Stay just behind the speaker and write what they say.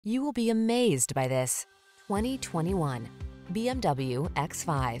You will be amazed by this 2021 BMW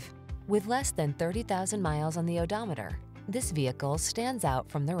X5. With less than 30,000 miles on the odometer, this vehicle stands out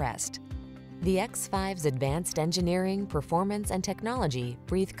from the rest. The X5's advanced engineering, performance, and technology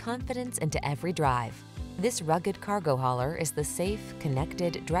breathe confidence into every drive. This rugged cargo hauler is the safe,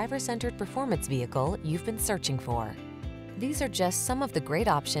 connected, driver-centered performance vehicle you've been searching for. These are just some of the great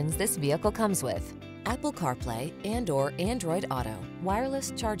options this vehicle comes with: Apple CarPlay and/or Android Auto,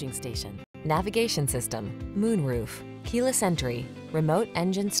 wireless charging station, navigation system, moonroof, keyless entry, remote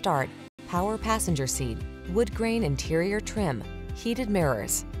engine start, power passenger seat, wood grain interior trim, heated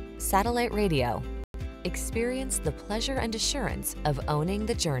mirrors, satellite radio. Experience the pleasure and assurance of owning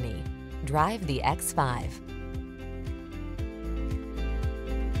the journey. Drive the X5.